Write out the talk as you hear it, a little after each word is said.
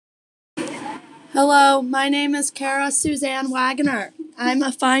Hello, my name is Kara Suzanne Wagner. I'm a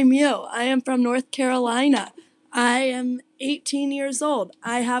Phi Mu. I am from North Carolina. I am 18 years old.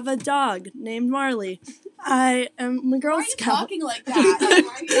 I have a dog named Marley. I am a Girl Scout. Talking like that.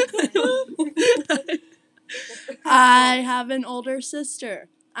 I have an older sister.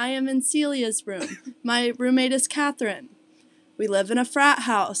 I am in Celia's room. My roommate is Catherine. We live in a frat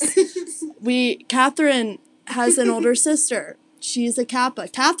house. Catherine has an older sister. She's a Kappa.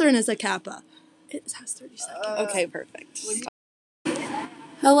 Catherine is a Kappa. It has 30 seconds. Okay, perfect.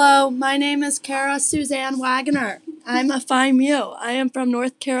 Hello, my name is Kara Suzanne Wagner. I'm a Phi Mu. I am from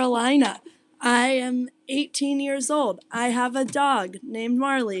North Carolina. I am 18 years old. I have a dog named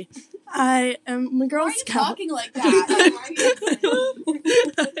Marley. I am a Girl Scout. Talking like that.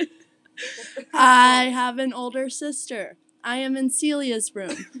 I have an older sister. I am in Celia's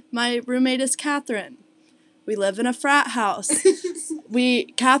room. My roommate is Catherine. We live in a frat house.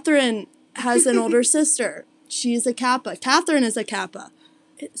 Catherine has an older sister. She's a Kappa. Catherine is a Kappa.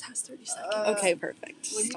 It has 30 seconds. Okay, perfect.